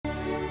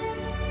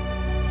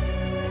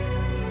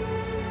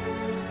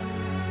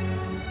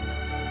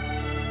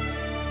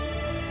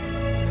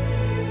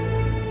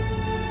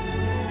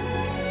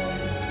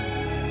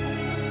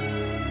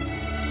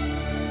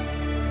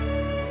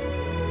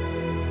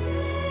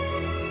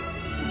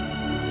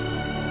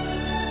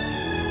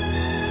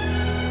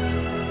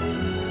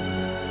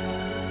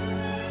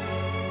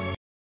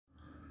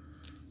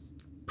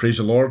Praise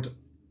the Lord.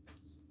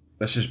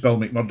 This is Bill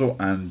McMurdo,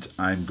 and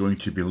I'm going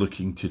to be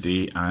looking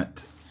today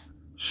at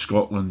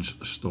Scotland's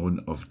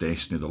Stone of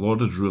Destiny. The Lord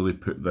has really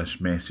put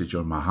this message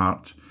on my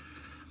heart.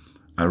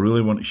 I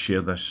really want to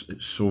share this.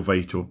 It's so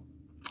vital.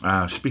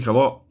 I speak a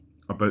lot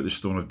about the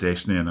Stone of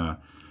Destiny, and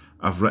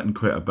I've written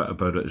quite a bit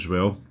about it as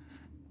well.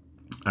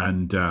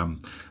 And a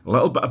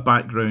little bit of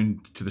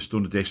background to the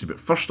Stone of Destiny. But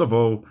first of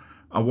all,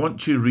 I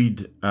want to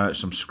read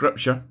some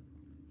scripture.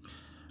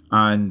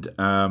 And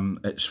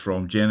it's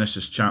from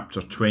Genesis chapter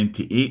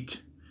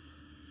 28,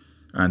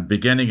 and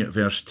beginning at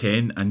verse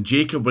 10. And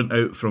Jacob went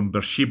out from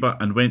Beersheba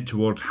and went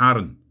toward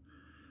Haran.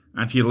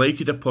 And he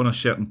lighted upon a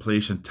certain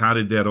place and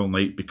tarried there all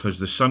night, because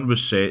the sun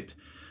was set.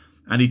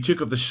 And he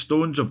took of the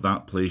stones of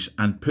that place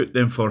and put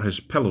them for his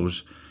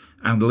pillows,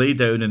 and lay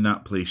down in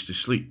that place to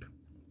sleep.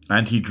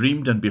 And he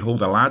dreamed, and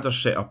behold, a ladder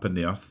set up in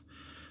the earth,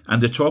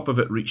 and the top of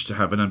it reached to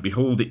heaven. And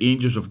behold, the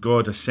angels of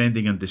God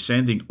ascending and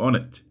descending on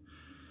it.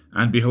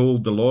 And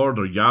behold, the Lord,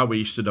 or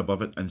Yahweh, stood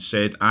above it, and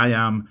said, I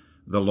am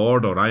the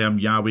Lord, or I am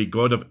Yahweh,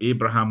 God of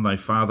Abraham thy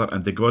father,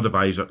 and the God of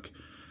Isaac.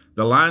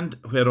 The land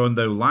whereon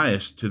thou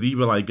liest, to thee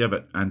will I give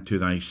it, and to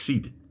thy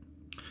seed.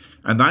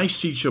 And thy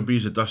seed shall be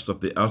as the dust of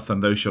the earth,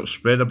 and thou shalt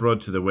spread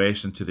abroad to the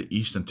west, and to the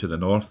east, and to the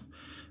north,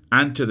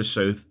 and to the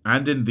south.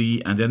 And in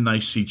thee and in thy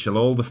seed shall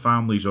all the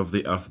families of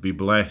the earth be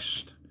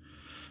blessed.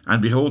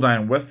 And behold, I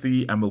am with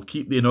thee, and will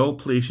keep thee in all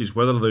places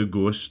whither thou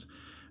goest,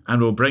 and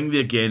will bring thee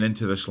again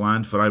into this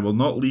land, for I will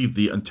not leave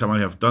thee until I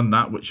have done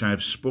that which I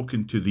have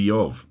spoken to thee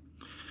of.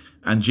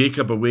 And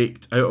Jacob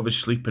awaked out of his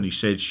sleep, and he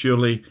said,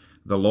 Surely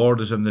the Lord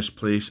is in this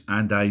place,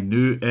 and I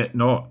knew it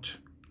not.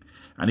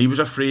 And he was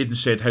afraid, and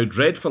said, How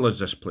dreadful is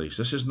this place!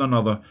 This is none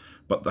other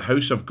but the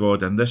house of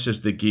God, and this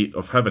is the gate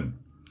of heaven.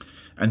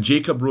 And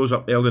Jacob rose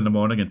up early in the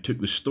morning, and took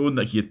the stone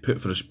that he had put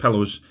for his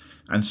pillows,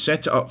 and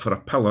set it up for a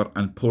pillar,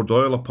 and poured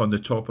oil upon the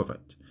top of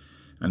it.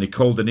 And he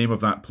called the name of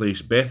that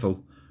place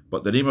Bethel,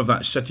 but the name of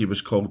that city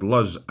was called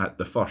Luz at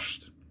the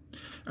first.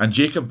 And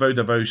Jacob vowed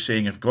a vow,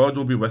 saying, If God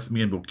will be with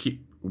me, and will keep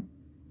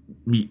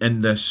me in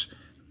this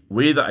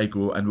way that I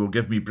go, and will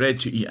give me bread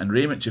to eat and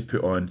raiment to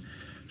put on,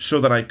 so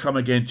that I come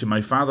again to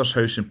my father's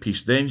house in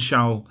peace, then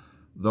shall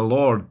the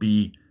Lord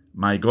be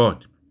my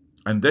God.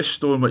 And this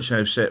stone which I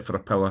have set for a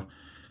pillar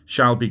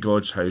shall be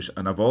God's house,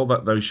 and of all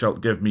that thou shalt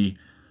give me,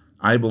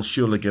 I will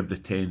surely give the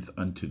tenth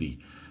unto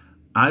thee.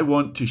 I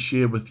want to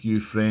share with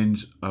you,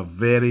 friends, a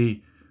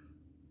very,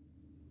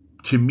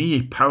 to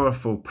me,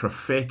 powerful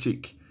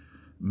prophetic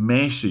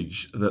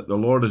message that the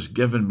Lord has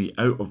given me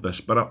out of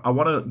this. But I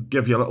want to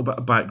give you a little bit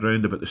of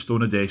background about the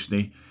Stone of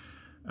Destiny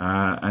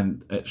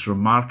and its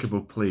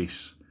remarkable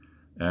place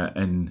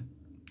in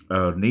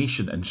our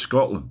nation, in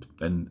Scotland,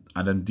 and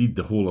indeed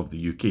the whole of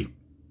the UK.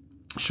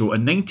 So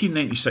in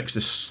 1996,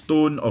 the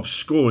Stone of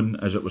Scone,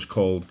 as it was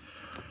called,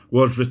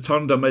 was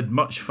returned amid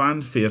much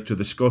fanfare to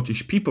the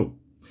Scottish people.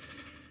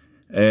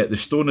 The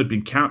stone had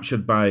been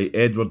captured by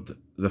Edward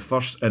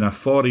I in a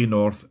foray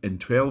north in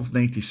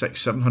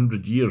 1296,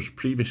 700 years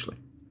previously.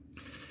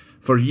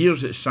 For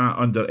years it sat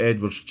under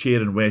Edward's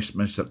chair in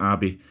Westminster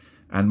Abbey,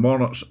 and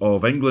monarchs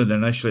of England,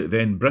 initially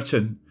then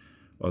Britain,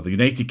 or the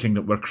United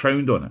Kingdom, were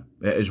crowned on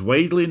it. It is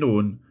widely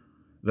known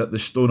that the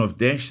Stone of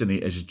Destiny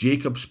is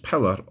Jacob's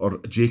pillar, or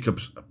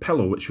Jacob's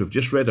pillow, which we've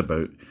just read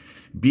about,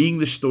 being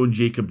the stone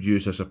Jacob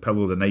used as a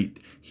pillow the night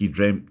he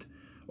dreamt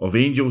of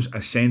angels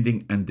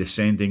ascending and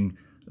descending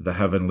the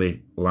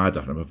heavenly ladder.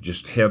 And we've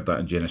just heard that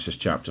in Genesis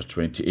chapter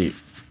 28.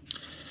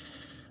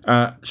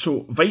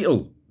 So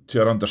vital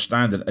to our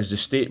understanding is the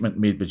statement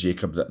made by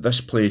Jacob that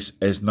this place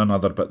is none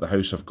other but the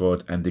house of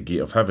God and the gate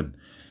of heaven.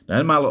 Now,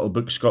 in my little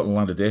book, Scotland,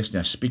 Land of Destiny,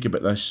 I speak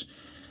about this,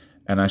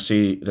 and I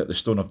say that the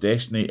Stone of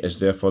Destiny is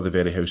therefore the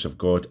very house of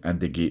God and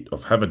the gate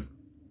of heaven.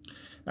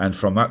 And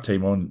from that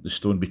time on, the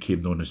stone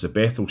became known as the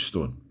Bethel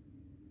Stone.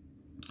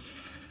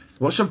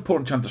 What's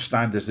important to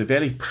understand is the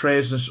very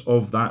presence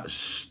of that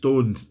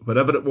stone,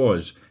 wherever it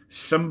was,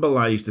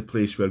 symbolised the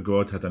place where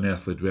God had an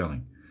earthly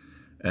dwelling.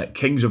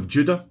 Kings of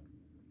Judah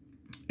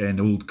in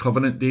Old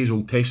Covenant days,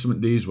 Old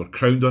Testament days, were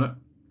crowned on it.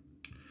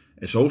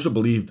 It's also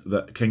believed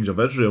that kings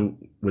of Israel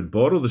would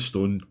borrow the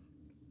stone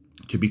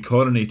to be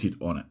coronated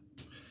on it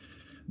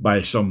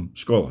by some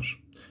scholars.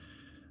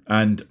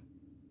 And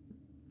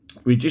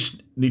we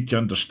just need to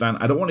understand,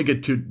 I don't want to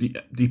get too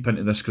deep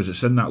into this because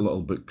it's in that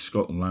little book,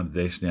 Scotland, Land of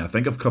Destiny. I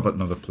think I've covered it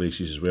in other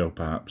places as well,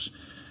 perhaps.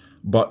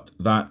 But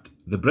that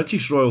the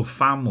British royal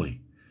family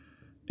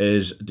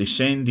is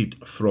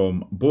descended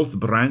from both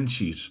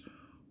branches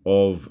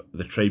of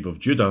the tribe of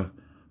Judah,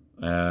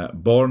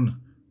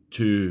 born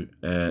to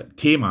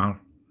Tamar,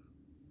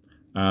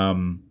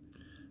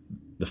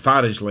 the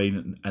Phares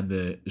line and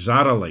the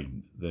Zara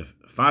line. The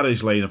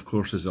Phares line, of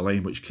course, is the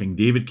line which King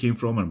David came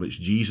from and which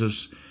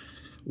Jesus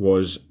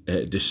was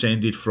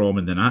descended from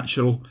in the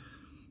natural.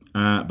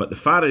 But the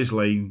Phares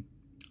line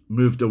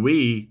moved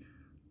away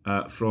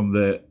from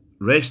the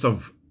rest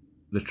of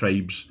the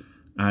tribes,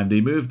 and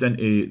they moved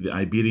into the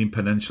Iberian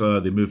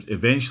Peninsula. They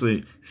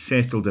eventually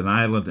settled in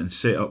Ireland and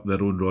set up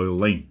their own royal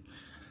line.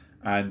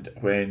 And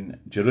when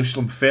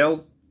Jerusalem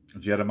fell,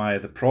 Jeremiah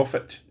the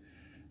prophet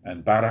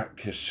and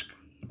Barak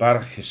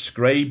his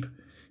scribe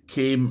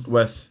came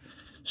with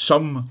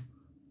some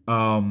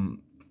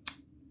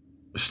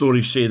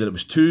stories say that it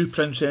was two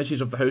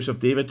princesses of the house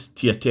of David,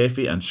 Tia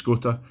Tephi and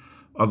Scota.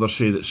 Others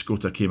say that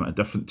Scota came at a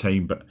different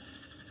time,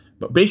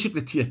 but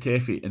basically Tia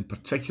Tephi in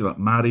particular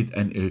married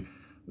into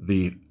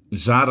the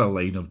Zara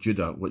line of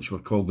Judah, which were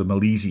called the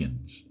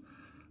Milesians.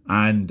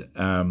 And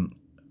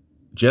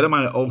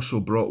Jeremiah also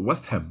brought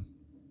with him,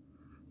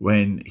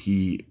 when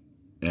he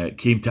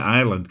came to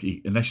Ireland,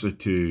 initially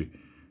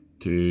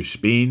to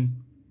Spain,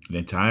 and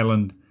then to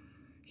Ireland,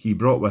 he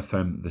brought with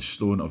him the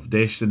Stone of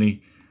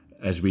Destiny,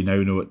 as we now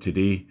know it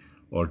today,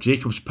 or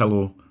Jacob's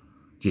Pillow,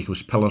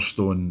 Jacob's Pillar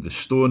Stone, the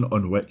stone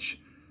on which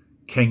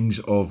kings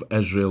of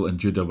Israel and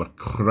Judah were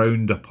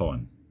crowned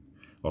upon,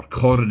 or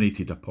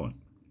coronated upon.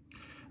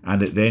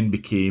 And it then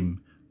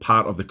became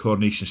part of the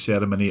coronation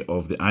ceremony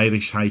of the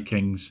Irish High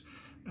Kings,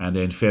 and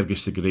then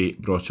Fergus the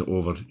Great brought it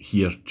over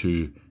here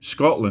to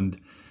Scotland,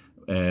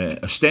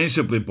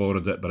 ostensibly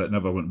borrowed it, but it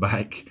never went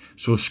back.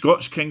 So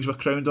Scots kings were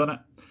crowned on it,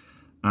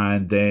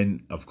 and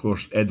then, of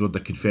course, Edward the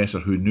Confessor,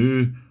 who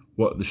knew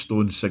what the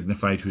stone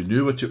signified, who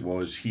knew what it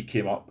was, he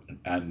came up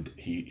and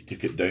he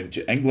took it down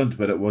to England,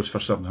 where it was for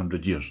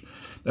 700 years.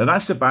 Now,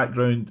 that's the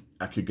background.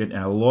 I could get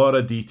into a lot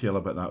of detail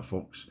about that,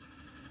 folks.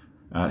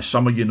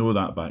 Some of you know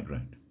that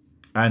background.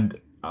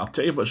 And I'll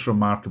tell you what's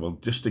remarkable,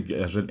 just to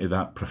get us into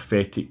that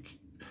prophetic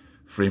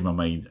frame of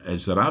mind,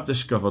 is that I've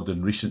discovered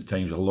in recent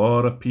times a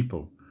lot of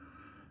people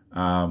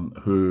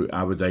who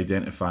I would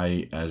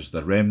identify as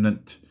the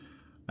remnant.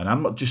 And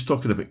I'm not just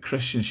talking about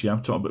Christians here,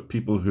 I'm talking about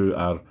people who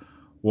are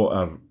what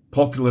are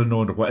popular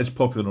known, or what is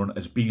popular known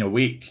as being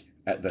awake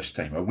at this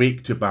time,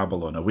 awake to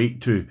Babylon, awake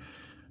to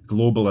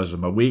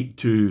globalism, awake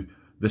to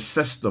the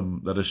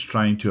system that is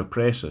trying to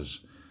oppress us.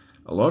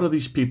 A lot of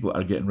these people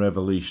are getting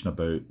revelation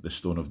about the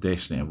Stone of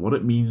Destiny and what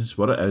it means,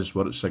 what it is,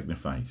 what it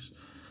signifies.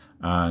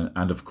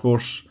 And of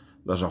course,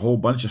 there's a whole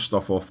bunch of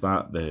stuff off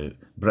that. The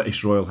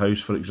British Royal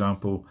House, for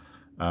example,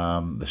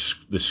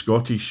 the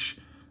Scottish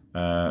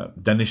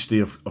dynasty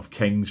of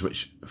kings,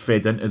 which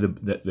fed into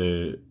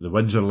the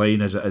Windsor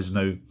line as it is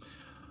now.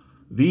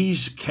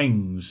 These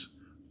kings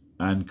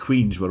and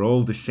queens were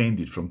all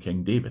descended from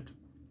King David,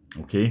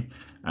 okay?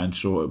 And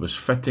so it was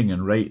fitting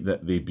and right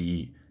that they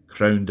be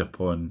crowned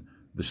upon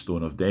the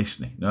Stone of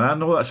Destiny. Now, I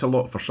know that's a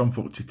lot for some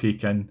folk to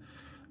take in,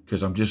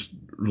 because I'm just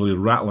really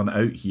rattling it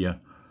out here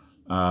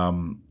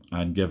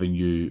and giving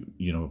you,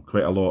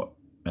 quite a lot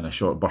in a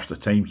short burst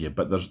of time here.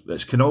 But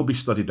this can all be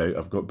studied out.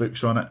 I've got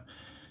books on it: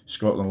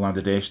 Scotland, Land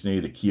of Destiny,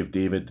 The Key of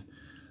David,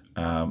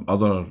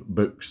 other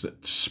books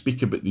that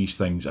speak about these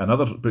things, and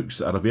other books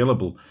that are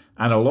available,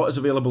 and a lot is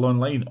available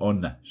online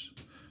on this.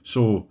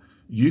 So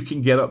you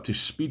can get up to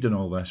speed on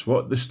all this.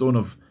 What the Stone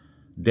of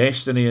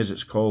Destiny, as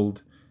it's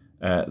called,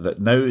 that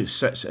now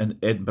sits in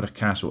Edinburgh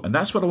Castle. And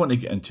that's what I want to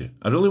get into.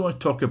 I really want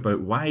to talk about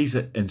why is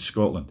it in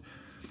Scotland.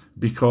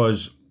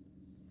 Because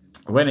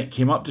when it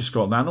came up to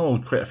Scotland, I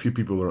know quite a few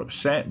people were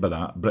upset by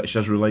that. British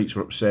Israelites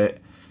were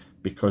upset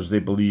because they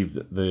believed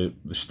that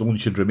the stone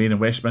should remain in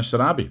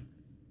Westminster Abbey.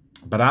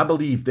 But I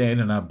believe then,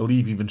 and I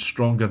believe even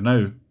stronger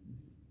now,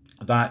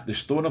 that the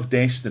Stone of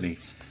Destiny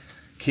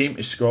came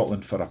to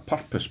Scotland for a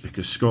purpose,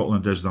 because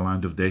Scotland is the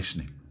land of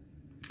destiny.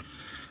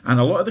 And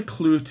a lot of the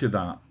clue to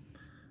that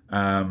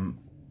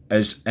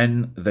is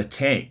in the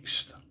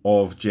text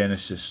of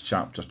Genesis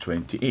chapter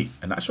 28.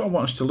 And that's what I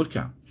want us to look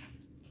at.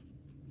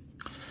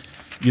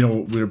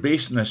 We're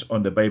basing this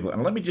on the Bible.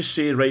 And let me just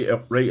say right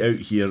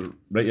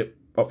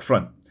up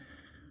front,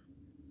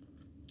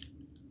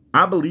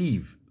 I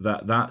believe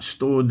that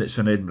stone that's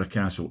in Edinburgh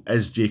Castle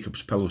is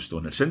Jacob's Pillow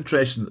Stone. It's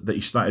interesting that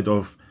he started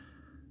off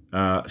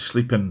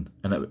sleeping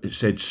and it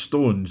said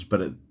stones,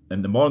 but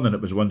in the morning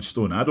it was one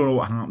stone. I don't know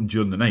what happened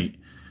during the night,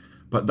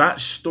 but that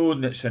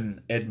stone that's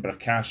in Edinburgh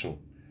Castle,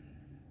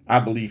 I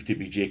believe to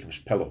be Jacob's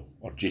Pillow,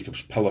 or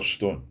Jacob's Pillar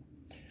Stone.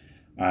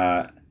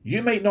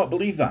 You might not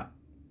believe that,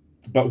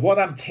 but what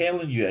I'm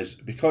telling you is,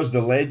 because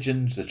the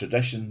legends, the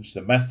traditions,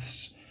 the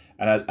myths,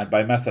 and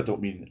by myth I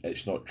don't mean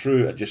it's not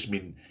true, I just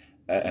mean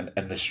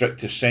in the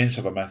strictest sense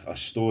of a myth, a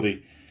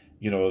story,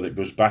 that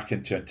goes back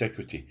into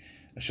antiquity.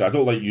 So I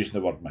don't like using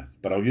the word myth,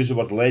 but I'll use the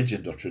word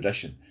legend or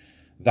tradition,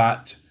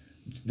 that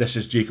this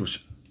is Jacob's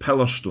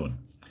Pillar Stone.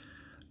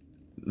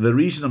 The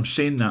reason I'm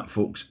saying that,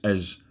 folks,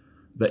 is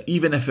that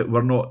even if it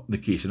were not the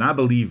case, and I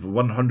believe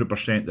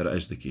 100% that it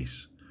is the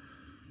case,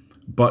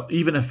 but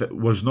even if it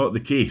was not the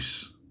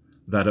case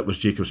that it was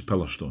Jacob's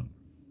Pillar Stone,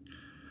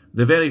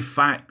 the very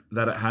fact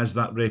that it has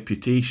that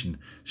reputation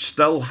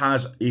still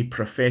has a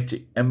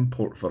prophetic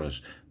import for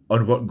us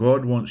on what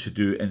God wants to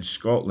do in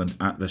Scotland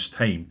at this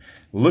time,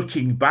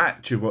 looking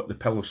back to what the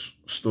Pillar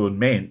Stone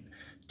meant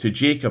to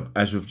Jacob,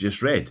 as we've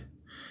just read.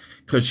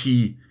 Because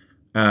the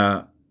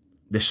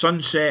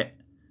sun set,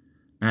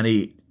 and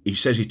he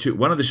says he took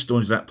one of the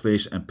stones of that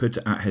place and put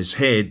it at his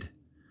head,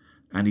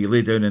 and he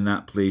lay down in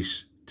that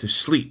place to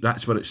sleep.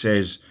 That's what it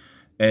says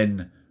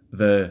in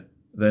the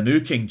New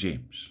King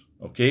James,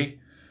 okay?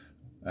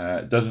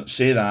 It doesn't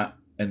say that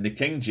in the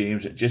King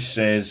James. It just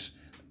says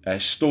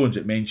stones.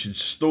 It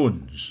mentions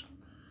stones.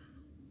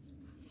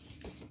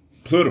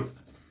 plural,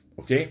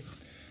 okay?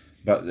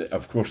 But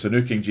of course, the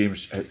New King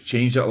James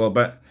changed it a little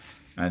bit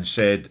and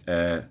said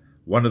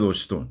one of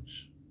those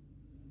stones.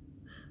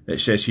 It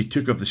says he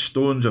took of the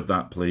stones of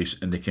that place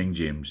in the King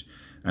James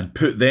and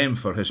put them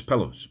for his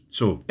pillows.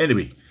 So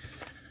anyway,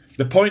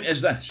 the point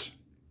is this,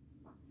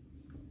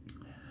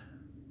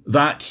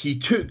 that he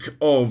took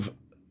of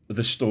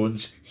the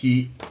stones,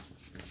 he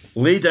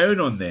lay down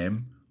on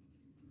them,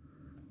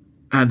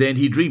 and then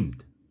he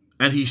dreamed.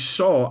 And he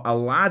saw a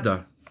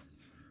ladder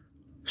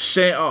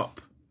set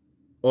up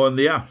on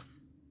the earth.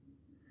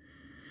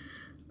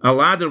 A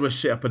ladder was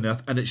set up on the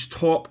earth, and its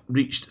top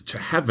reached to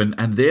heaven,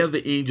 and there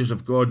the angels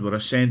of God were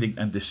ascending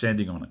and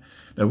descending on it.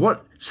 Now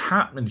what's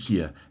happening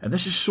here, and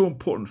this is so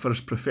important for us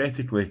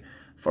prophetically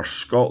for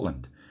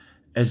Scotland,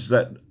 is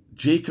that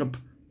Jacob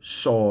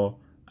saw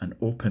an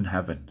open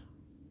heaven.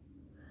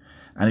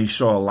 And he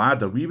saw a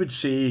ladder. We would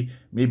say,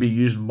 maybe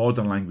using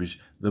modern language,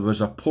 there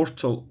was a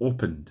portal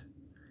opened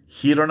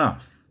here on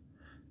earth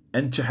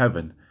into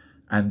heaven,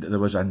 and there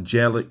was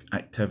angelic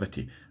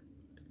activity.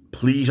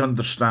 Please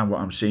understand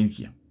what I'm saying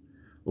here.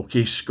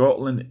 Okay,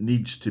 Scotland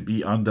needs to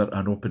be under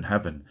an open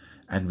heaven,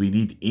 and we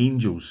need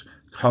angels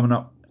coming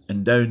up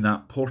and down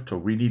that portal.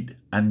 We need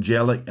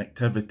angelic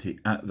activity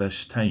at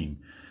this time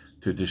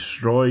to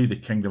destroy the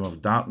kingdom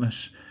of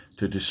darkness,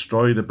 to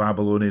destroy the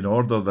Babylonian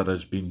order that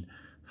has been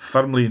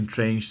firmly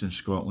entrenched in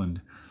Scotland,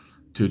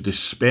 to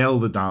dispel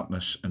the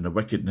darkness and the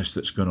wickedness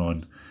that's going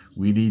on.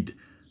 We need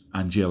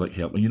angelic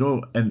help. And you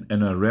know,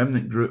 in a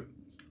remnant group,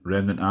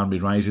 Remnant Army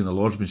Rising, the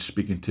Lord's been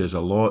speaking to us a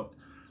lot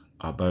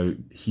about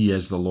He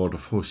is the Lord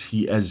of hosts.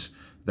 He is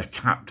the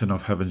captain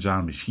of heaven's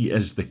armies. He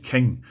is the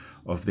king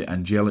of the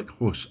angelic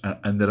hosts.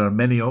 And there are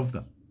many of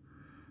them.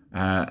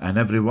 And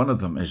every one of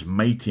them is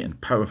mighty and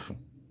powerful.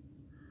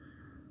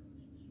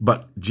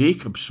 But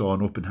Jacob saw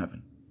an open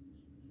heaven.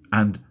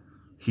 And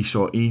he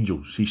saw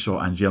angels. He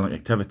saw angelic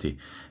activity.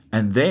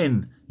 And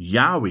then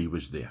Yahweh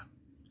was there.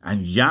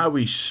 And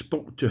Yahweh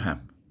spoke to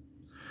him.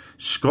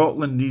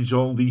 Scotland needs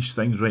all these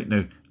things right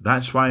now.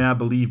 That's why I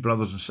believe,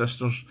 brothers and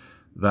sisters,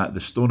 that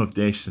the Stone of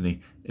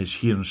Destiny is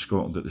here in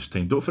Scotland at this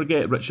time. Don't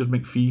forget Richard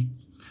McPhee,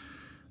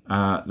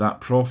 that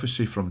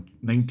prophecy from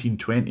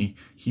 1920.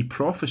 He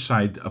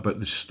prophesied about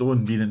the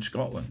stone being in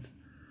Scotland.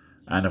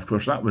 And of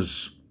course that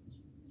was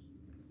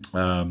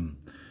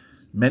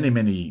many,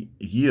 many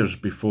years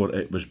before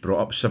it was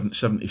brought up,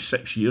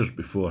 76 years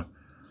before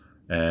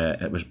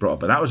it was brought up.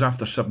 But that was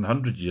after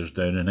 700 years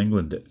down in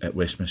England at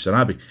Westminster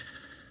Abbey.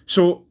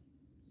 So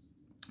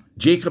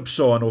Jacob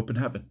saw an open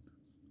heaven.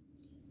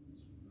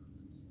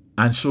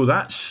 And so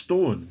that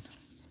stone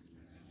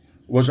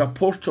was a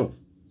portal.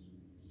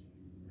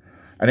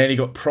 And then he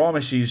got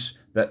promises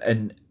that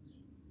in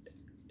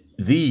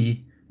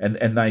thee and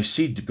in thy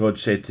seed, God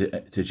said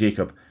to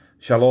Jacob,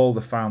 shall all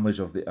the families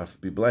of the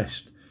earth be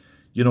blessed.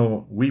 You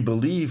know, we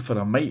believe for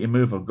a mighty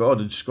move of God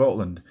in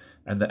Scotland,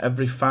 and that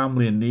every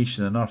family and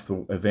nation on earth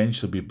will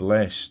eventually be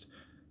blessed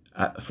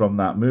from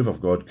that move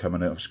of God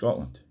coming out of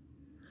Scotland.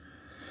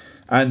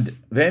 And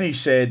then he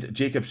said,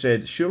 Jacob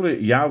said,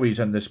 surely Yahweh's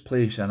in this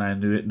place, and I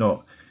knew it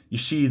not. You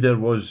see, there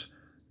was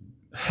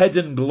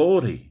hidden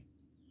glory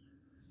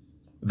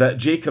that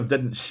Jacob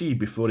didn't see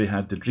before he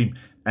had the dream.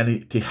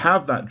 And to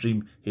have that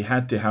dream, he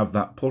had to have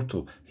that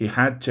portal. He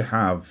had to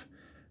have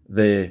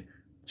the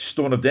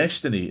Stone of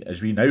Destiny,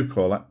 as we now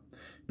call it,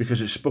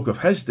 because it spoke of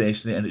his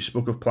destiny and it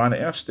spoke of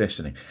planet Earth's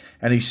destiny.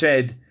 And he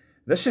said,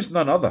 this is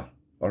none other,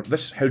 or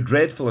this, how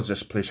dreadful is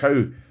this place?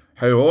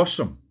 How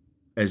awesome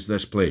is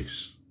this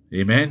place?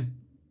 Amen.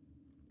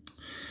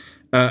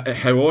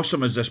 How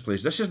awesome is this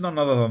place? This is none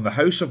other than the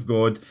house of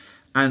God,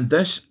 and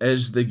this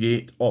is the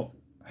gate of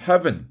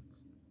heaven.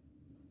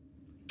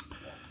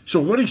 So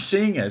what he's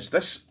saying is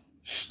this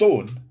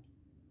stone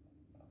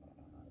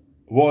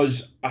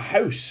was a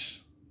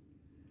house.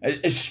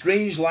 It's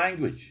strange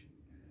language.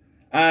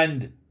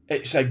 And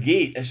it's a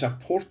gate, it's a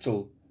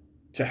portal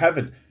to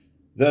heaven.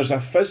 There's a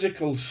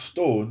physical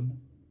stone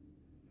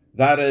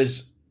that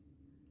is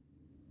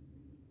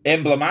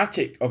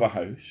emblematic of a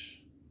house,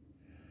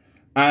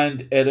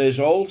 and it is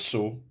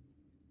also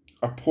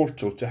a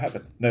portal to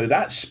heaven. Now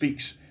that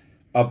speaks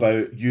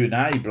about you and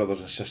I, brothers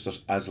and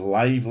sisters, as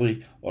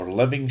lively or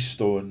living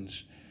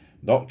stones,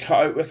 not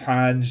cut out with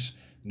hands,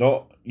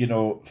 not,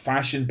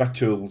 fashioned by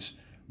tools,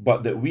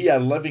 but that we are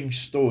living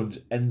stones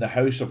in the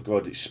house of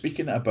God. It's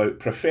speaking about,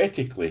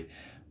 prophetically,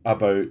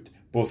 about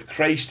both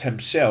Christ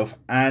himself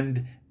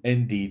and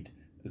indeed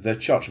the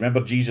church.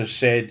 Remember Jesus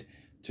said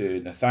to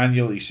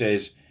Nathanael, he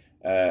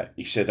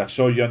said, I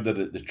saw you under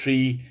the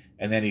tree,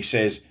 and then he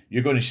says,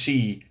 you're going to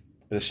see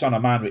the Son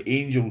of Man with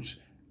angels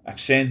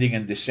ascending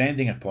and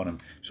descending upon him.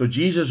 So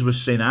Jesus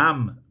was saying,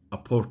 I'm a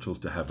portal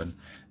to heaven.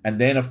 And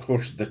then, of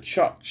course, the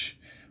church,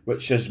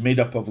 which is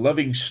made up of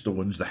living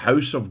stones, the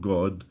house of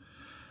God,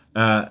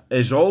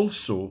 is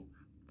also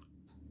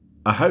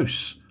a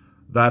house.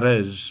 That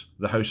is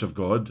the house of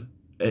God.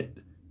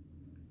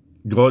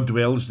 God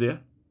dwells there.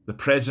 The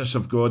presence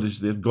of God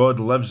is there. God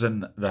lives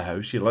in the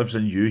house. He lives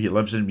in you. He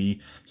lives in me.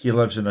 He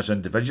lives in us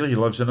individually. He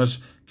lives in us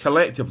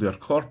collectively or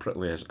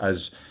corporately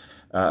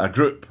a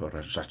group or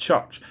as a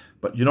church.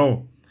 But you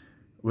know,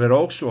 we're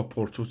also a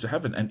portal to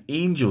heaven, and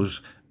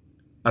angels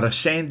are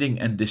ascending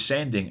and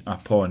descending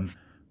upon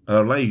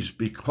our lives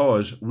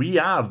because we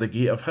are the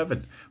gate of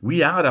heaven.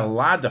 We are a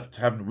ladder to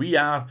heaven. We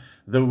are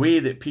the way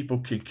that people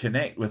can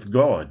connect with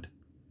God.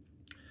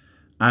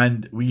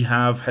 And we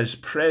have his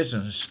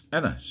presence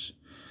in us.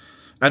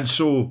 And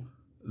so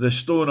the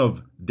stone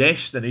of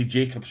destiny,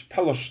 Jacob's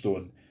pillar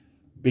stone,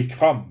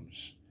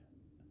 becomes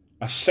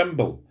a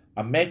symbol,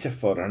 a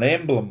metaphor, an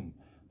emblem,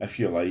 if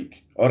you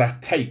like, or a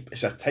type.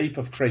 It's a type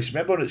of Christ.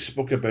 Remember when it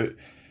spoke about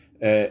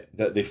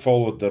that they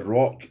followed the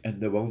rock in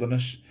the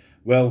wilderness?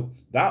 Well,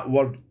 that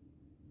word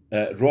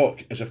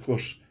rock is, of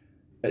course,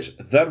 it's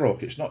the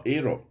rock. It's not a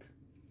rock.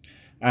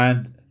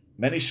 And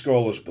many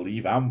scholars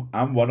believe,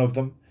 I'm one of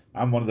them,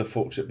 I'm one of the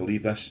folks that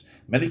believe this.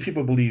 Many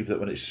people believe that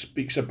when it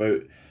speaks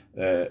about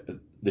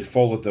they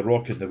followed the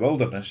rock in the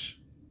wilderness,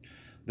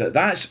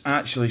 that's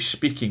actually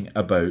speaking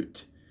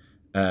about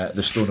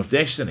the stone of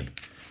destiny.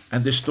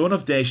 And the stone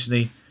of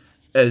destiny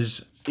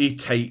is a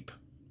type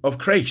of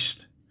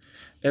Christ.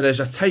 It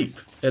is a type.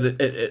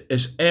 It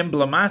is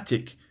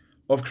emblematic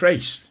of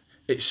Christ.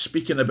 It's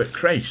speaking about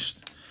Christ.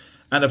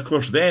 And of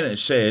course then it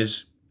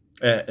says,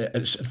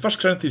 it's in 1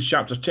 Corinthians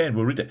chapter 10,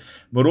 we'll read it.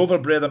 Moreover,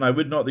 brethren, I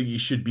would not that ye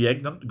should be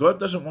ignorant. God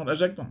doesn't want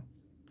us ignorant.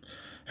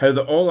 How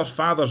that all our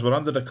fathers were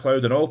under the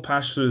cloud and all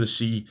passed through the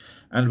sea,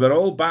 and were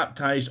all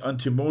baptized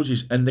unto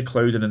Moses in the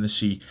cloud and in the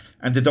sea,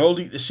 and did all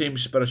eat the same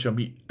spiritual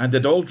meat, and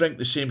did all drink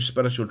the same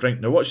spiritual drink.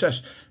 Now watch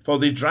this. For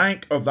they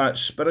drank of that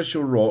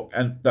spiritual rock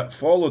and that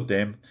followed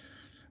them,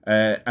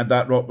 and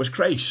that rock was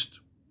Christ.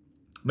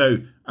 Now,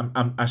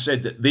 I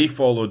said that they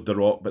followed the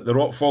rock, but the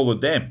rock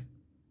followed them.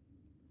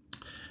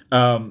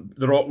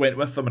 The rock went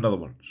with them, in other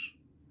words.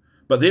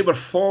 But they were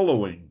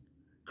following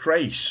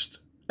Christ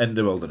in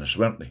the wilderness,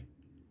 weren't they?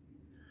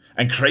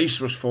 And Christ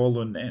was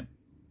following them.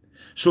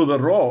 So the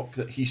rock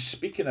that he's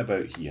speaking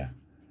about here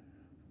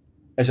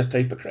is a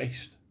type of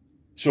Christ.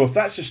 So if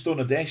that's the stone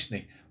of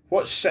destiny,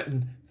 what's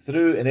sitting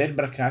through in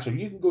Edinburgh Castle,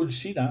 you can go and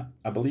see that.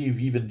 I believe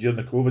even during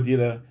the COVID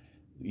era,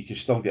 you can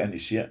still get in to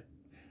see it.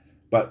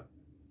 But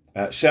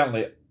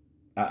certainly,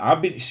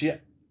 I've been to see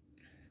it,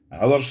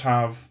 and others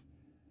have.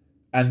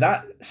 And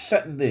that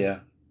sitting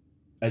there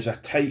is a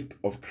type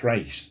of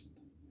Christ.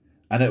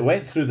 And it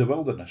went through the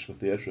wilderness with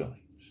the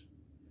Israelites.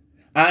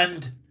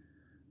 And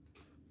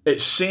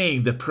it's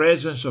saying the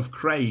presence of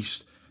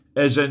Christ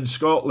is in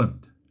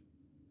Scotland.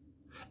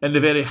 In the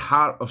very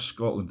heart of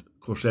Scotland,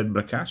 of course,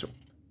 Edinburgh Castle.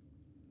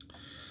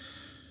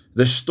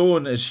 The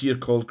stone is here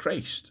called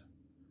Christ.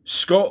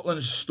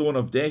 Scotland's stone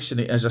of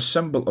destiny is a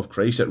symbol of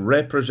Christ. It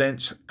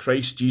represents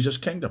Christ Jesus'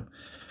 kingdom.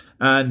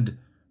 And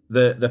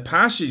the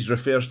passage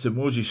refers to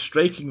Moses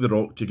striking the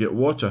rock to get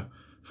water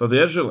for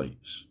the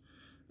Israelites.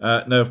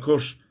 Now, of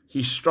course,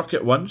 he struck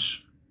it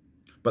once,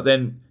 but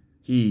then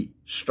he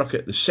struck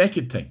it the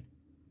second time,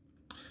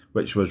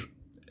 which was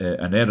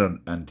an error,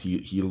 and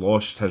he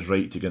lost his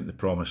right to get in the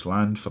promised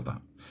land for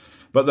that.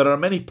 But there are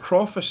many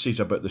prophecies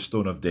about the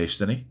stone of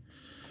destiny.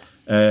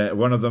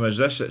 One of them is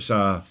this. It's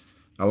a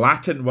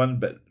Latin one,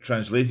 but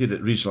translated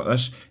it reads like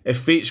this. If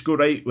fates go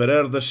right,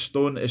 where'er this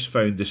stone is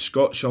found, the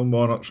Scots shall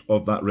monarchs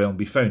of that realm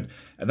be found.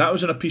 And that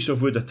was in a piece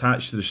of wood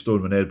attached to the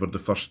stone when Edward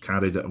I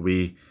carried it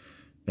away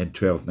in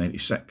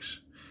 1296.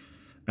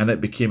 And it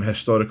became a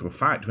historical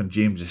fact when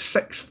James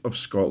VI of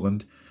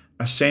Scotland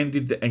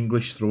ascended the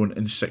English throne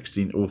in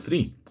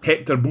 1603.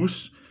 Hector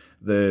Booth,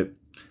 the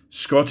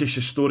Scottish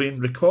historian,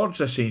 records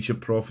this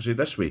ancient prophecy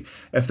this way.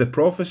 If the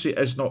prophecy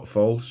is not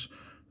false,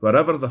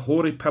 wherever the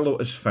hoary pillow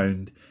is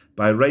found,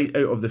 by right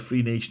out of the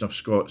free nation of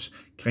Scots,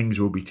 kings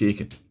will be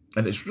taken.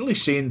 And it's really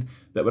saying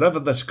that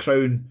wherever this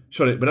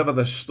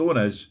stone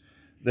is,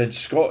 then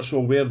Scots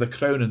will wear the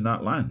crown in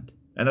that land.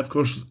 And of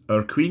course,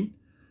 our queen,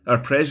 our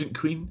present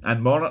queen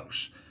and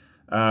monarchs,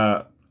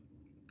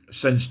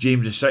 since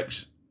James VI,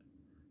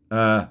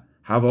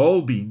 have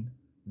all been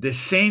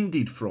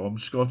descended from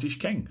Scottish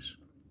kings.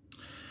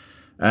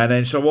 And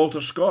then Sir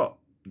Walter Scott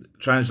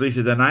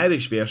translated an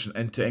Irish version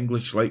into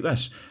English like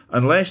this: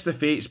 unless the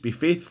fates be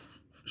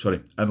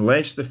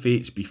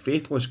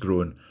faithless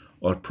grown,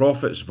 or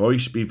prophet's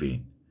voice be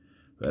vain,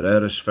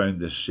 where'er is found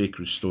this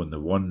sacred stone, the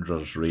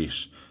wanderer's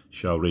race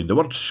shall reign. The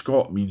word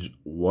Scot means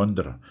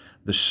wanderer.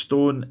 The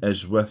stone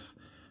is with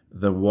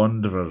the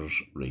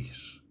wanderer's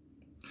race.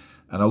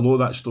 And although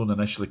that stone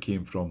initially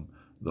came from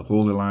the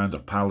Holy Land or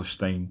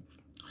Palestine,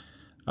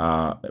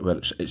 where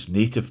it's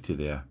native to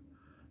there,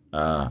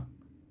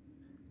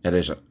 it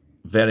is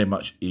very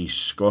much a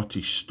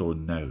Scottish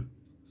stone now,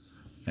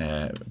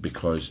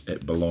 because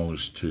it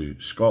belongs to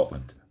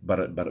Scotland, but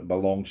it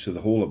belongs to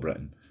the whole of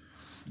Britain.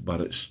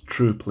 But its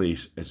true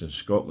place is in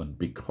Scotland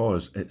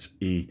because it's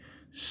a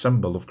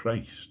symbol of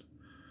Christ.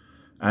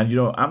 And you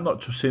know, I'm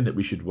not saying that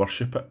we should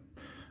worship it.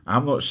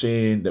 I'm not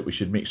saying that we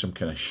should make some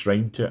kind of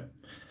shrine to it.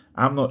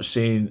 I'm not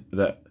saying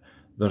that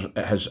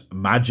it has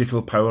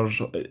magical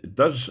powers. It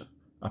does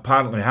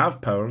apparently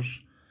have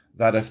powers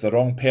that if the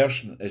wrong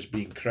person is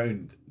being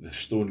crowned, the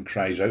stone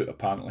cries out,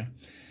 apparently.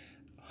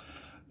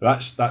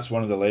 That's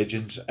one of the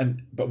legends.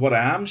 But what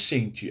I am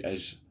saying to you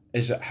is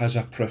it has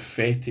a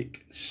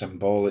prophetic,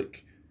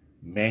 symbolic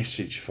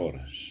message for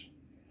us.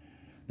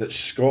 That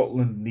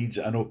Scotland needs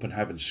an open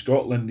heaven.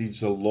 Scotland needs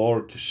the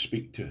Lord to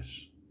speak to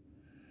us.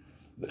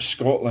 That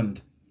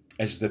Scotland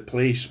is the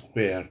place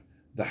where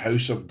the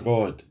house of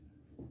God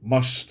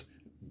must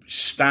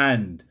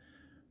stand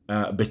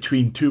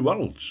between two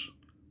worlds,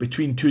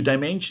 between two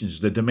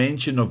dimensions, the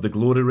dimension of the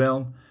glory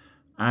realm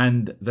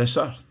and this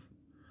earth.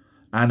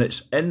 And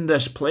it's in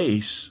this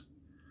place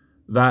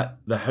that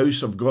the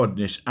house of God,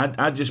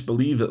 I just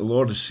believe that the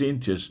Lord is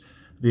saying to us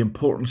the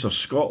importance of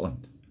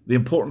Scotland,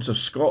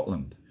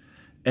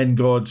 in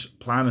God's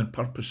plan and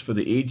purpose for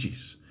the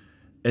ages,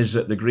 is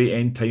that the great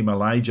end time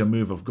Elijah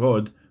move of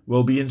God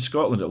will be in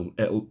Scotland.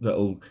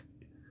 It'll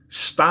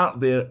start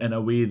there in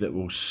a way that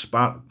will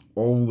spark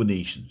all the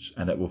nations,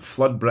 and it will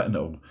flood Britain,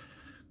 it'll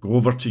go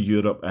over to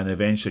Europe and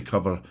eventually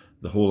cover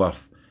the whole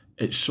earth.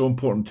 It's so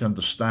important to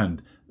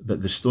understand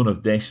that the Stone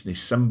of Destiny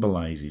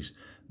symbolises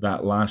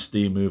that last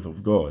day move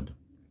of God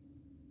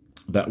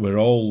that we're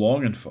all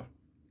longing for,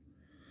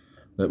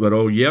 that we're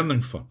all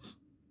yearning for.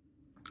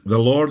 The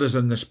Lord is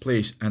in this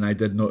place, and I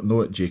did not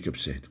know it, Jacob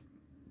said.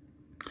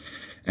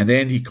 And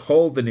then he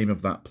called the name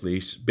of that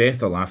place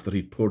Bethel after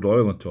he'd poured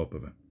oil on top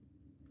of it,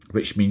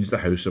 which means the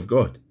house of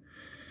God.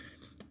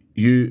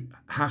 You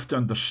have to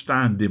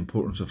understand the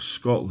importance of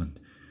Scotland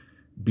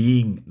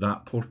being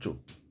that portal,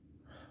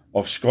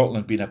 of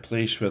Scotland being a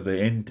place where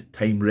the end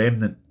time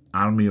remnant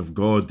army of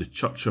God, the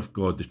church of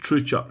God, the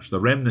true church, the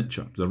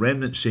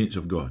remnant saints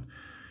of God,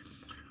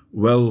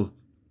 will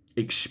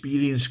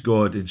experience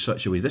God in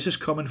such a way. This is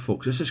coming,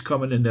 folks. This is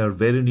coming in our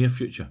very near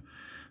future.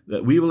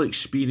 That we will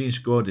experience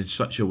God in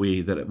such a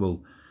way that it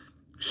will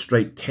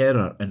strike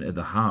terror into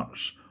the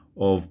hearts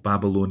of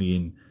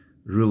Babylonian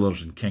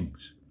rulers and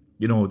kings.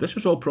 You know, this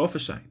was all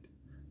prophesied.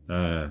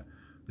 The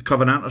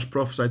Covenanters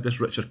prophesied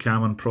this. Richard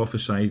Cameron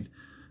prophesied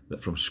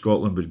that from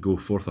Scotland would go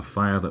forth a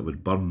fire that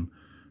would burn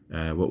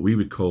what we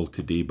would call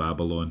today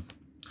Babylon,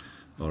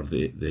 or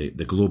the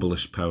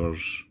globalist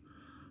powers.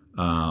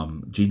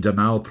 Jean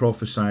Darnall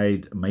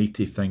prophesied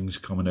mighty things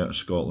coming out of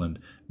Scotland.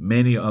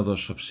 Many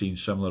others have seen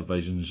similar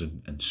visions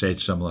and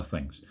said similar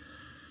things.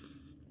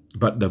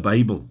 But the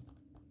Bible,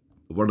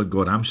 the Word of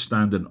God, I'm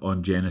standing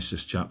on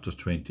Genesis chapter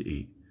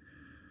 28.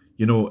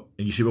 You know,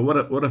 and you say,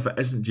 well, what if it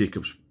isn't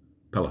Jacob's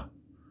pillar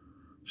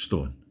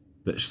stone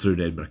that's through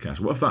Edinburgh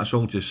Castle? What if that's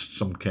all just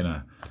some kind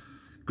of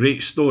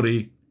great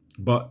story,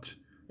 but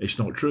it's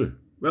not true?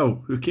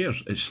 Well, who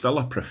cares? It's still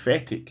a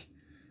prophetic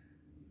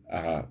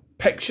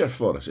picture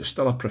for us. It's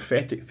still a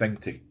prophetic thing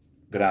to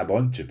grab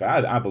onto.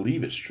 But I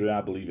believe it's true.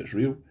 I believe it's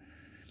real.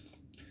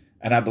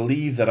 And I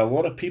believe that a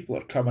lot of people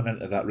are coming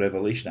into that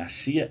revelation. I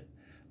see it.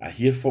 I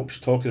hear folks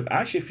talking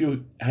about it.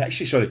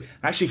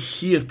 I actually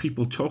hear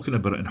people talking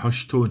about it in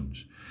hushed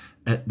tones,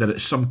 that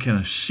it's some kind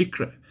of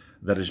secret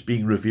that is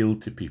being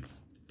revealed to people.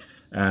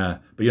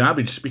 But I've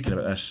been speaking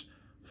about this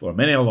for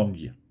many a long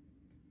year.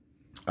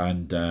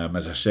 And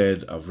as I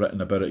said, I've written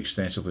about it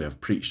extensively.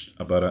 I've preached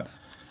about it.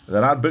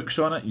 There are books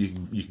on it. You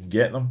can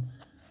get them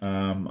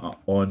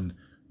on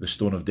the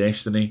Stone of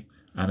Destiny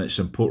and its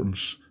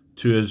importance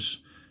to us.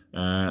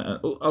 A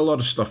lot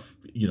of stuff,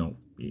 you know,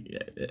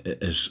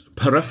 is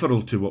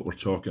peripheral to what we're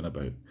talking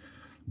about,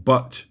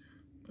 but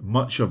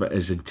much of it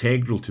is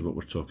integral to what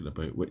we're talking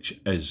about, which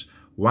is,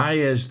 why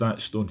is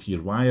that stone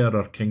here? Why are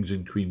our kings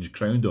and queens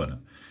crowned on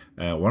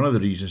it? One of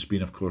the reasons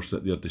being, of course,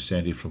 that they're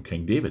descended from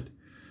King David.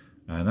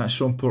 And that's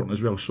so important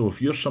as well. So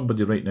if you're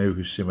somebody right now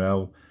who's saying,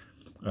 well,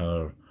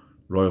 our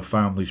royal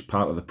family's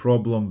part of the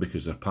problem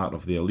because they're part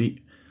of the elite,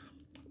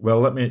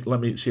 well, let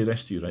me say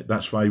this to you, right?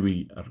 That's why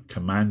we are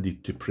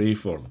commanded to pray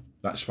for them.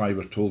 That's why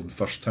we're told in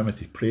 1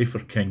 Timothy, pray for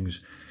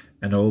kings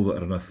and all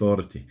that are in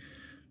authority,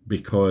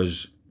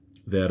 because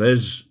there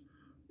is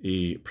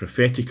a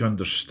prophetic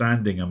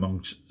understanding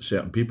amongst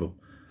certain people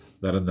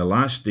that in the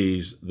last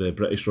days the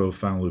British royal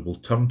family will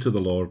turn to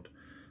the Lord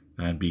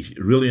and be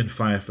really on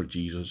fire for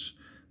Jesus,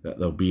 that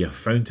there'll be a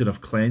fountain of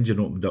cleansing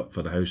opened up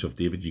for the house of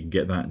David. You can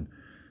get that in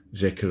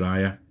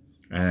Zechariah,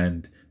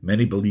 and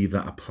many believe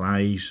that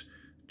applies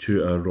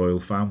to our royal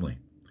family.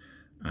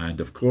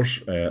 And of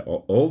course,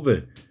 all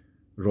the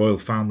royal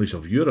families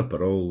of Europe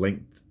are all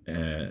linked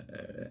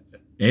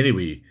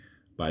anyway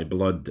by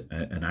blood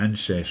and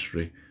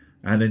ancestry,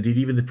 and indeed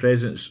even the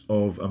presidents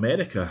of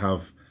America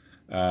have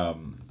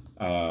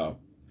a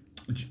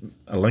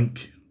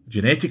link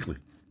genetically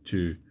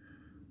to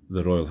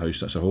the royal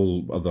house. That's a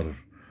whole other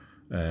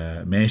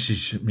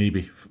message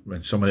maybe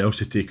when somebody else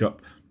to take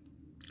up.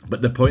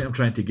 But the point I'm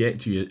trying to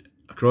get to you,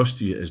 across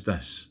to you, is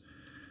this,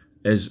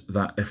 is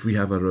that if we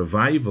have a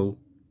revival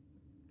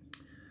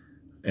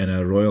in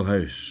a royal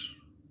house,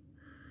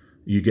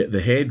 you get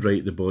the head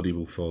right, the body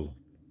will follow.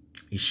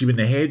 You see, when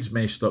the head's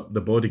messed up,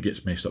 the body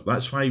gets messed up.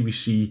 That's why we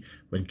see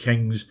when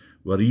kings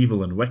were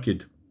evil and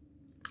wicked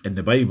in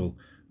the Bible,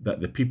 that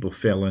the people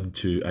fell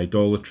into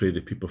idolatry,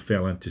 the people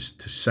fell into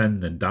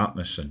sin and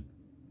darkness and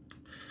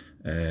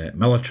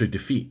military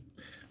defeat.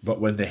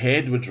 But when the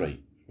head was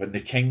right, when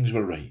the kings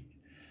were right,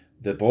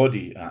 the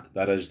body,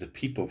 that is the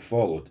people,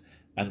 followed,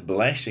 and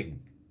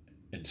blessing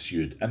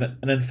ensued. And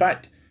in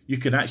fact, you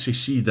can actually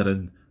see that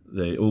in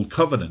the Old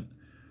Covenant,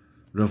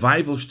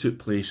 revivals took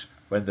place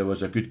when there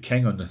was a good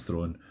king on the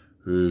throne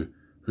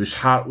whose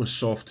heart was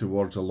soft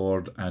towards the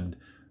Lord, and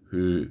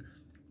who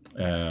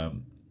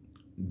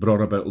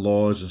brought about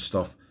laws and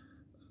stuff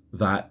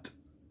that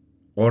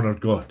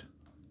honoured God.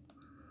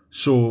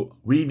 So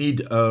we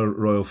need our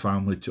royal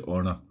family to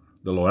honour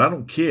the Lord. I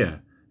don't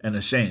care, in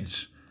a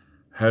sense,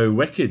 how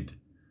wicked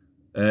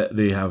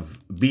they have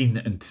been,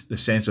 in the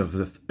sense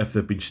of if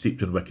they've been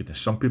steeped in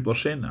wickedness. Some people are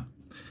saying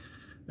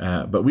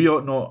that. But we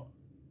ought not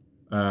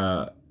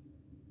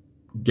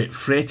get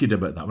fretted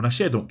about that. When I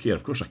say I don't care,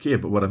 of course I care,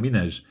 but what I mean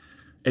is,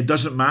 it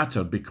doesn't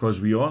matter, because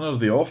we honour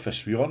the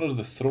office, we honour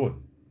the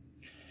throne.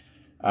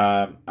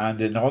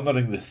 And in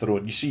honouring the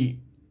throne, you see,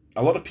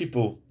 a lot of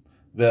people,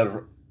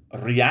 their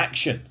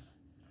reaction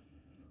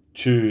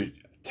to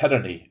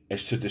tyranny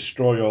is to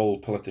destroy all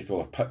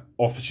political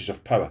offices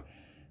of power.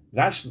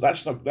 That's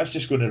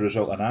just going to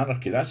result in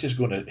anarchy. That's just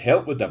going to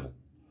help the devil.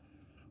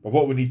 But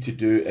what we need to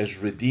do is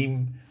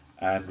redeem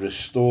and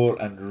restore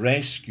and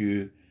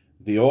rescue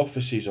the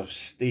offices of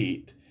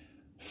state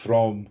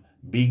from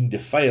being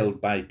defiled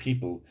by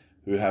people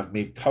who have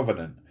made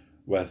covenant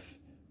with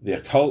the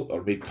occult,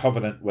 or made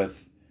covenant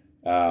with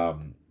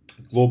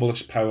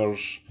globalist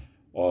powers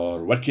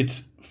or wicked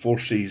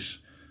forces.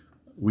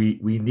 We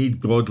need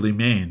godly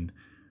men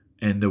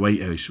in the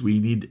White House. We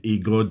need a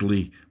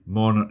godly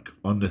monarch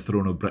on the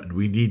throne of Britain.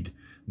 We need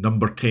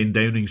number 10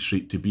 Downing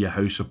Street to be a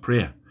house of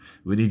prayer.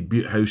 We need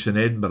Bute House in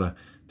Edinburgh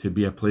to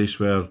be a place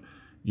where,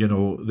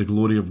 the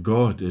glory of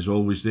God is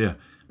always there.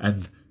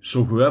 And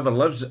so whoever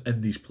lives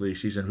in these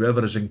places, and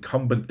whoever is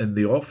incumbent in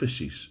the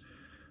offices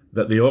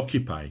that they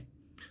occupy,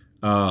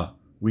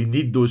 we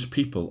need those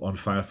people on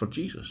fire for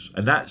Jesus.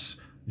 And that's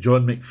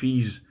John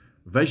McPhee's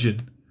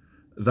vision,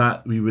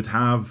 that we would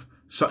have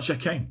such a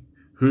king,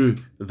 who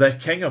the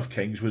King of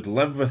Kings would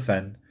live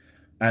within,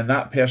 and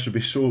that person would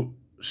be so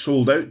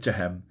sold out to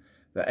him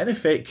that in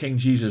effect King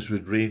Jesus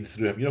would reign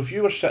through him. If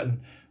you were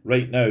sitting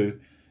right now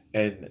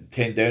in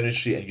 10 Downing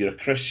Street and you're a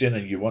Christian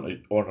and you want to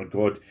honour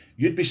God,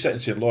 you'd be sitting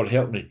saying, Lord,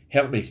 help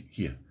me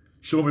here.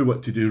 Show me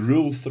what to do.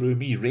 Rule through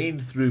me, reign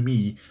through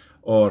me,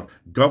 or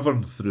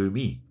govern through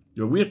me.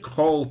 We're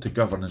called to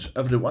governance,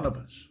 every one of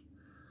us.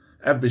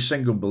 Every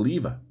single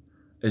believer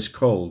is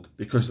called,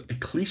 because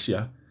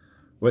ecclesia,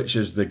 which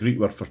is the Greek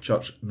word for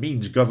church,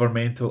 means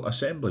governmental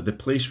assembly, the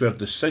place where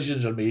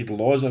decisions are made,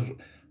 laws are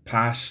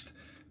passed,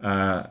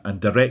 and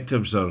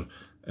directives are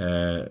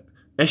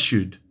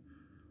issued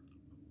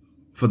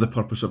for the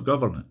purpose of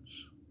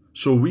governance.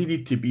 So we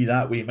need to be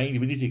that way minded.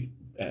 We need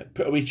to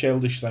put away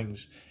childish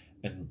things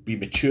and be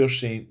mature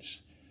saints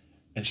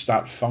and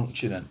start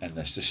functioning in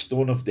this. The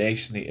stone of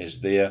destiny is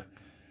there,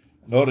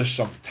 not as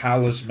some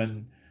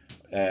talisman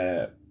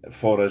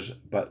for us,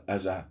 but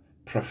as a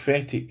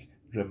prophetic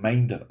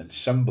reminder and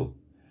symbol.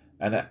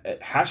 And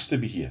it has to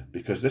be here,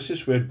 because this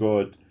is where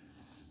God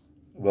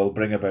will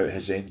bring about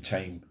his end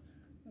time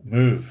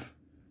move,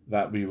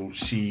 that we will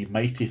see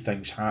mighty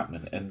things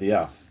happening in the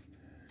earth.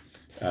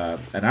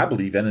 And I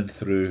believe in and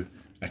through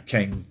a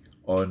king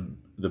on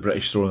the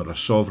British throne, or a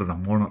sovereign, a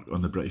monarch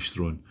on the British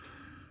throne,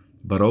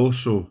 but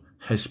also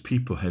his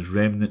people, his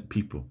remnant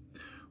people,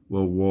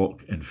 will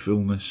walk in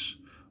fullness,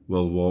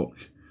 will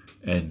walk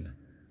in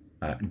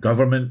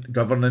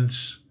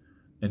governance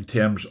in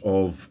terms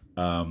of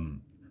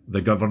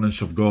the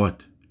governance of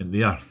God in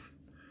the earth.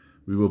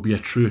 We will be a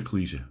true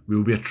ecclesia. We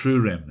will be a true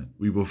remnant.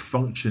 We will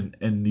function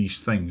in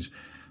these things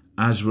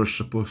as we're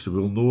supposed to.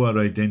 We'll know our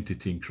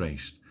identity in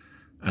Christ,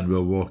 and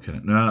we'll walk in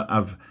it. Now,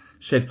 I've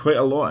said quite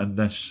a lot in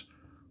this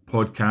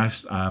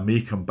podcast. I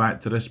may come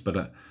back to this,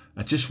 but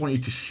I just want you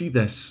to see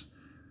this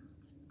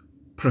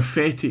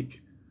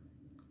prophetic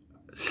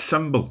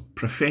symbol,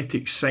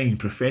 prophetic sign,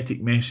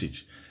 prophetic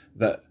message,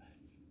 that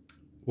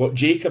what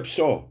Jacob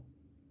saw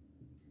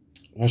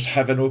was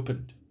heaven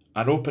opened,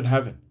 an open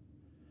heaven.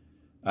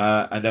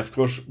 And of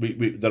course,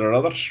 there are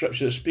other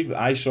scriptures that speak that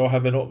I saw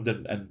heaven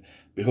opened, and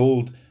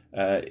behold,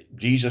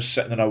 Jesus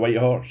sitting on a white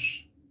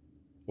horse.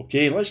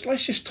 Okay, let's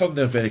just turn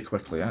there very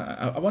quickly.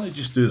 I want to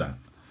just do that.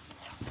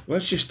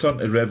 Let's just turn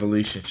to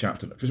Revelation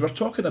chapter, because we're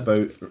talking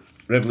about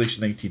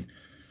Revelation 19.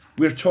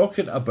 We're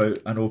talking about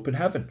an open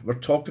heaven. We're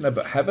talking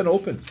about heaven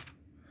open.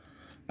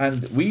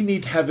 And we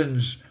need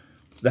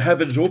the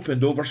heavens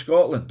opened over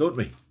Scotland, don't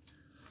we?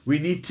 We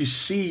need to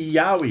see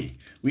Yahweh.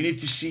 We need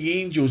to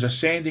see angels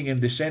ascending and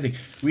descending.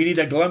 We need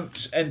a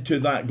glimpse into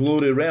that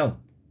glory realm.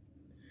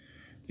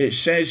 It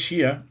says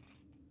here,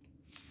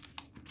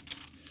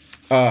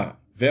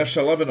 verse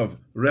 11 of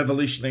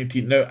Revelation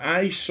 19, "Now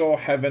I saw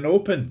heaven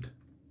opened,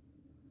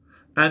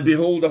 and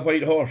behold a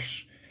white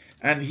horse,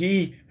 and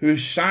he who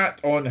sat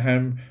on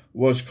him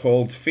was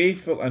called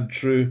Faithful and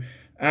True,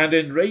 and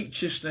in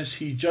righteousness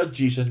he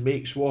judges and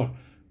makes war."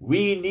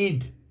 We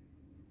need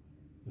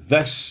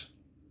this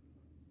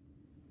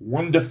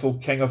wonderful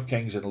King of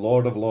Kings and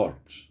Lord of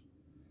Lords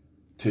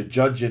to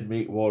judge and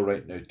make war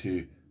right now,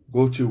 to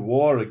go to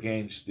war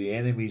against the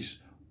enemies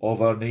of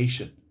our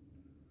nation.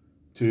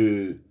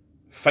 to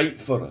fight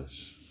for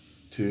us,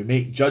 to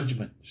make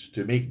judgments,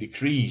 to make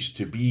decrees,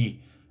 to be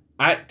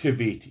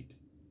activated.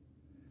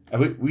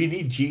 And we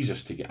need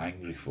Jesus to get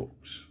angry,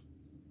 folks,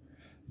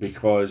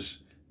 because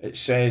it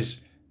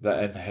says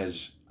that in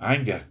his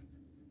anger,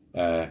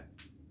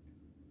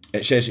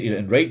 it says here,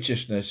 in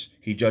righteousness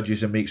he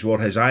judges and makes war.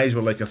 His eyes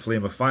were like a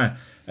flame of fire.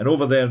 And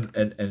over there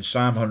in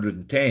Psalm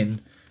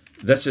 110,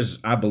 this is,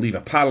 I believe,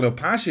 a parallel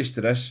passage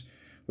to this,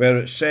 where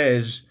it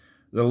says,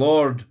 the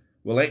Lord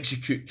will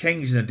execute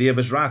kings in the day of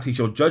his wrath. He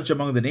shall judge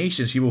among the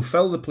nations. He will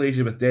fill the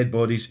places with dead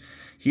bodies.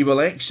 He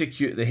will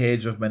execute the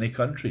heads of many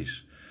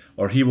countries.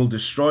 Or he will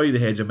destroy the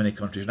heads of many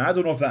countries. Now, I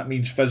don't know if that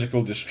means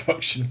physical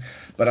destruction,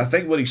 but I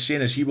think what he's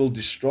saying is he will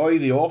destroy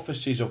the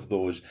offices of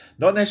those,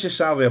 not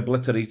necessarily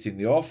obliterating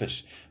the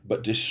office,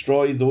 but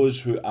destroy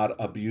those who are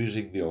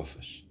abusing the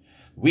office.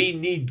 We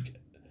need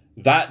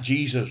that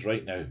Jesus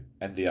right now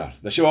in the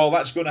earth. They say, well,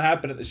 that's going to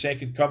happen at the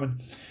second coming.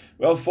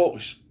 Well,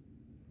 folks,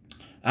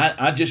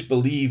 I just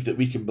believe that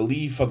we can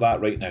believe for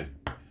that right now.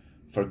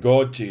 For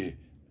God to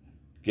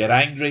get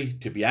angry,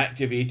 to be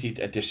activated,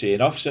 and to say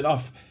enough's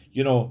enough.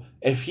 You know,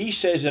 if he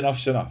says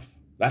enough's enough,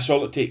 that's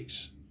all it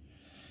takes.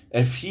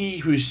 If he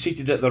who is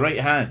seated at the right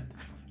hand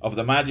of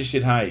the Majesty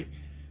on high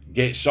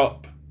gets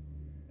up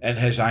in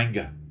his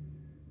anger,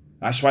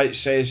 that's why it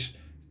says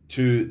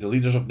to the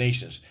leaders of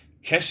nations,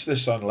 kiss the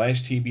Son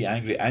lest he be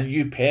angry and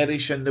you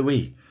perish in the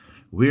way.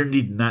 We're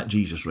needing that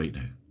Jesus right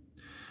now.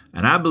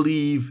 And I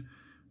believe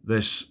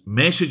this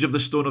message of the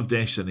Stone of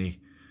Destiny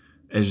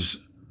is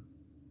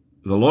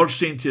the Lord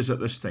saying to us at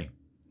this time,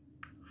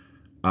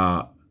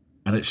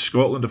 and it's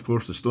Scotland, of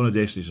course, the Stone of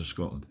Destiny is in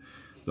Scotland.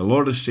 The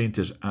Lord is saying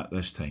to us at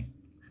this time,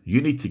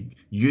 you need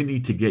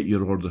to get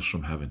your orders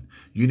from heaven.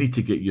 You need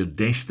to get your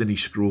destiny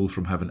scroll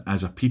from heaven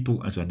as a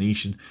people, as a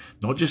nation,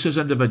 not just as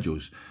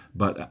individuals,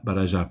 but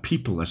as a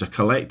people, as a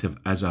collective,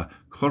 as a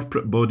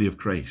corporate body of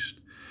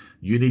Christ.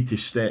 You need to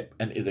step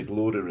into the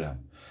glory realm.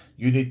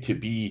 You need to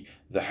be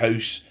the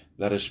house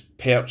that is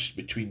perched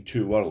between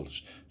two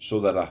worlds, so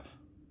that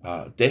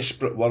a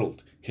desperate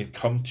world can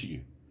come to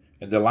you.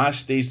 In the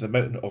last days, the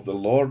mountain of the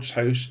Lord's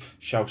house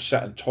shall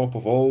sit on top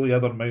of all the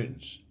other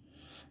mountains,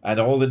 and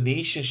all the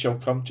nations shall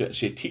come to it and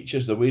say, teach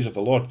us the ways of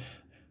the Lord.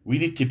 We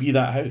need to be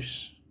that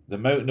house, the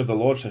mountain of the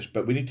Lord's house,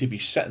 but we need to be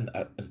sitting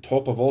on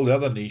top of all the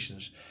other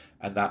nations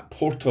and that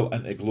portal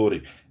into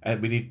glory.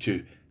 And we need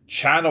to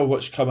channel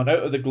what's coming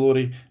out of the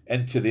glory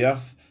into the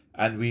earth,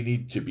 and we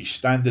need to be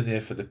standing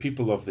there for the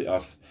people of the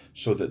earth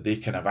so that they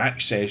can have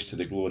access to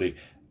the glory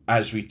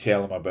as we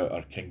tell them about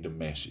our kingdom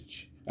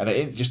message. And it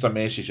ain't just a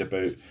message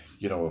about,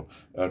 you know,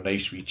 our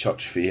nice wee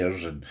church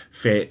fairs and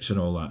fetes and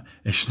all that.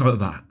 It's not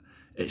that.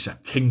 It's a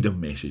kingdom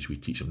message we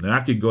teach them. Now,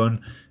 I could go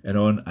on and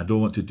on. I don't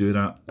want to do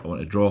that. I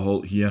want to draw a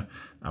halt here.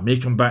 I may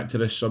come back to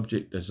this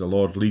subject as the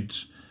Lord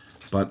leads,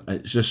 but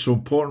it's just so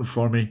important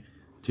for me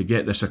to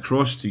get this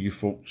across to you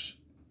folks,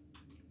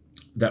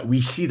 that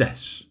we see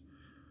this,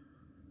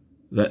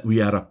 that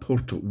we are a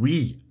portal.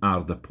 We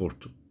are the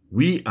portal.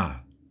 We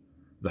are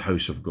the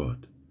house of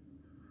God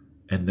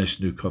in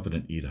this new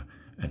covenant era,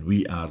 and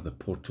we are the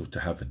portal to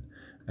heaven.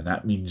 And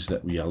that means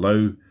that we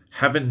allow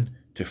heaven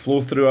to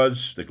flow through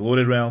us, the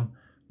glory realm,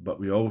 but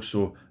we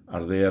also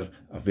are there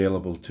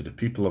available to the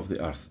people of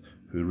the earth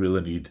who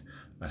really need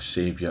a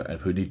saviour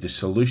and who need the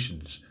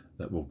solutions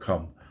that will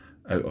come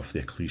out of the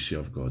ecclesia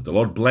of God. The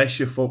Lord bless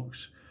you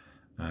folks,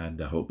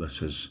 and I hope this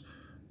has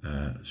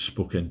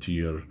spoken to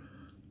your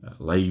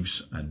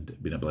lives and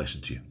been a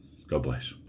blessing to you. God bless.